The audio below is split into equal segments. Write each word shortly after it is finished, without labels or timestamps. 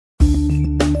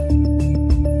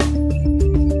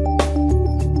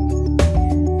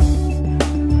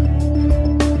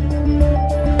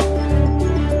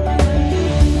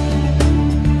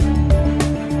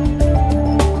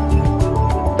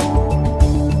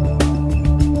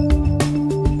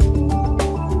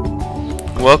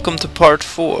Welcome to part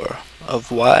 4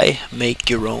 of why make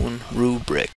your own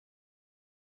rubric.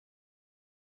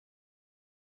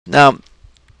 Now,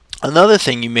 another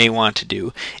thing you may want to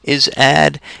do is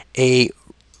add a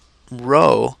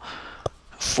row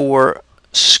for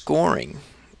scoring.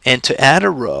 And to add a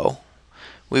row,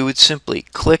 we would simply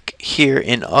click here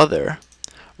in Other,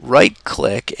 right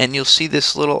click, and you'll see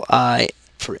this little eye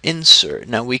for Insert.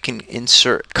 Now we can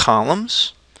insert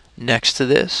columns next to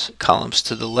this, columns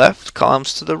to the left,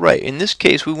 columns to the right. In this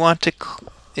case, we want to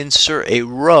insert a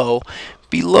row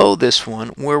below this one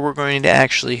where we're going to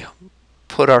actually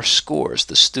put our scores,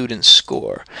 the student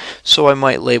score. So I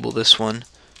might label this one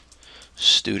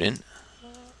student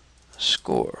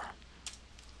score.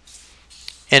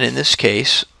 And in this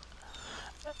case,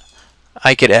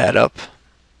 I could add up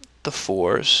the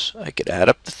 4s, I could add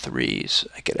up the 3s,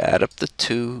 I could add up the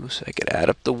 2s, I could add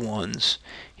up the 1s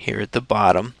here at the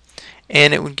bottom,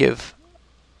 and it would give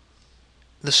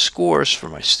the scores for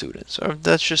my students. Or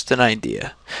that's just an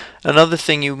idea. Another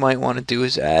thing you might want to do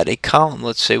is add a column.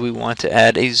 Let's say we want to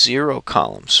add a 0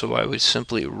 column. So I would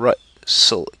simply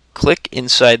click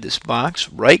inside this box,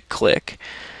 right click,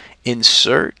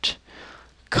 insert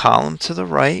column to the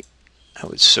right. I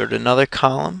would insert another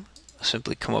column,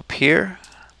 simply come up here,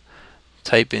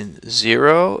 type in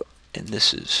 0, and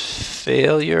this is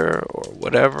failure or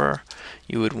whatever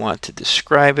you would want to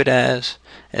describe it as,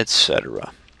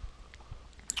 etc.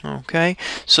 Okay,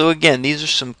 so again, these are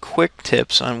some quick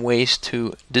tips on ways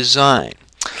to design.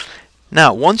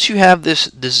 Now, once you have this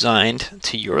designed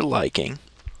to your liking,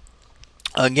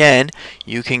 again,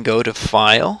 you can go to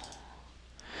File,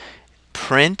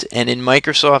 Print, and in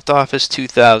Microsoft Office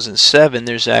 2007,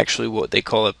 there's actually what they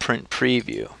call a print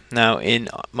preview. Now, in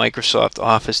Microsoft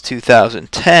Office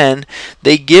 2010,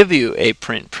 they give you a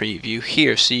print preview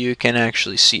here, so you can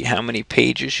actually see how many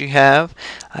pages you have.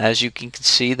 As you can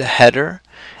see, the header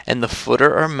and the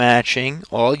footer are matching,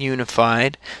 all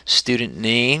unified. Student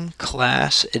name,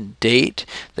 class, and date,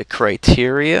 the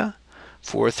criteria,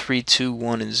 4, 3, 2,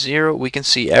 1, and 0. We can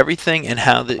see everything and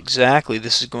how exactly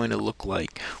this is going to look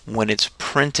like when it's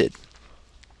printed.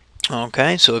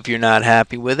 Okay, so if you're not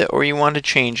happy with it or you want to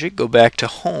change it, go back to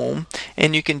Home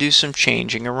and you can do some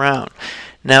changing around.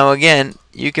 Now again,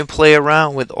 you can play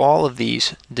around with all of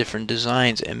these different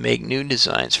designs and make new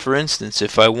designs. For instance,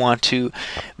 if I want to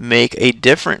make a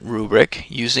different rubric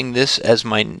using this as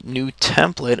my new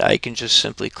template, I can just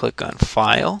simply click on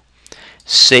File,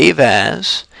 Save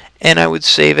As, and I would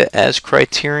save it as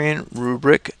Criterion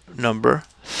Rubric number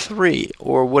 3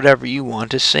 or whatever you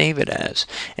want to save it as.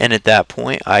 And at that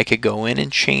point, I could go in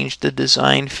and change the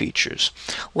design features.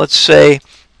 Let's say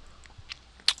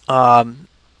I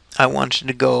wanted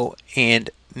to go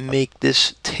and make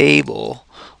this table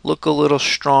look a little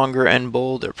stronger and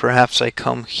bolder. Perhaps I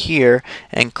come here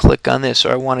and click on this,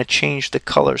 or I want to change the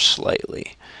color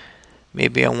slightly.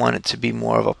 Maybe I want it to be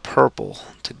more of a purple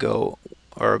to go,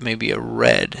 or maybe a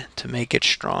red to make it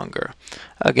stronger.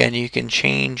 Again, you can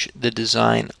change the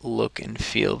design look and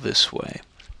feel this way.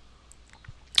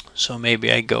 So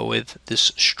maybe I go with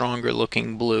this stronger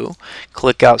looking blue,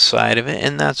 click outside of it,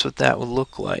 and that's what that would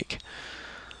look like.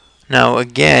 Now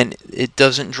again, it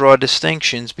doesn't draw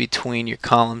distinctions between your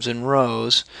columns and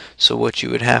rows, so what you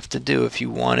would have to do if you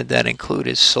wanted that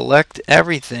included is select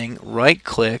everything, right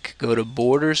click, go to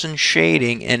Borders and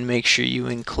Shading, and make sure you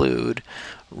include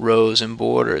rows and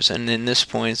borders. And in this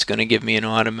point, it's going to give me an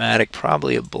automatic,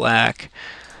 probably a black.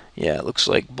 Yeah, it looks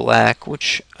like black,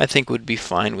 which I think would be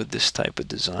fine with this type of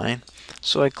design.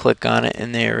 So I click on it,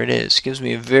 and there it is. It gives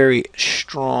me a very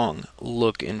strong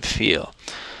look and feel.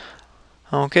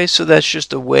 Okay, so that's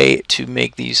just a way to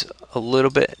make these a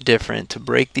little bit different, to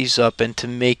break these up and to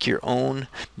make your own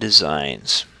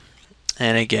designs.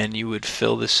 And again, you would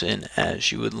fill this in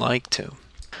as you would like to.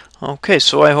 Okay,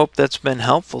 so I hope that's been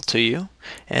helpful to you.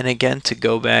 And again, to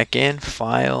go back in,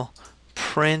 File,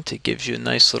 Print, it gives you a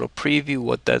nice little preview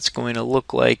what that's going to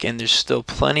look like, and there's still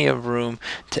plenty of room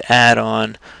to add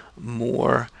on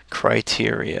more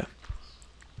criteria.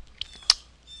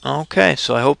 Okay,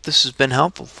 so I hope this has been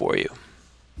helpful for you.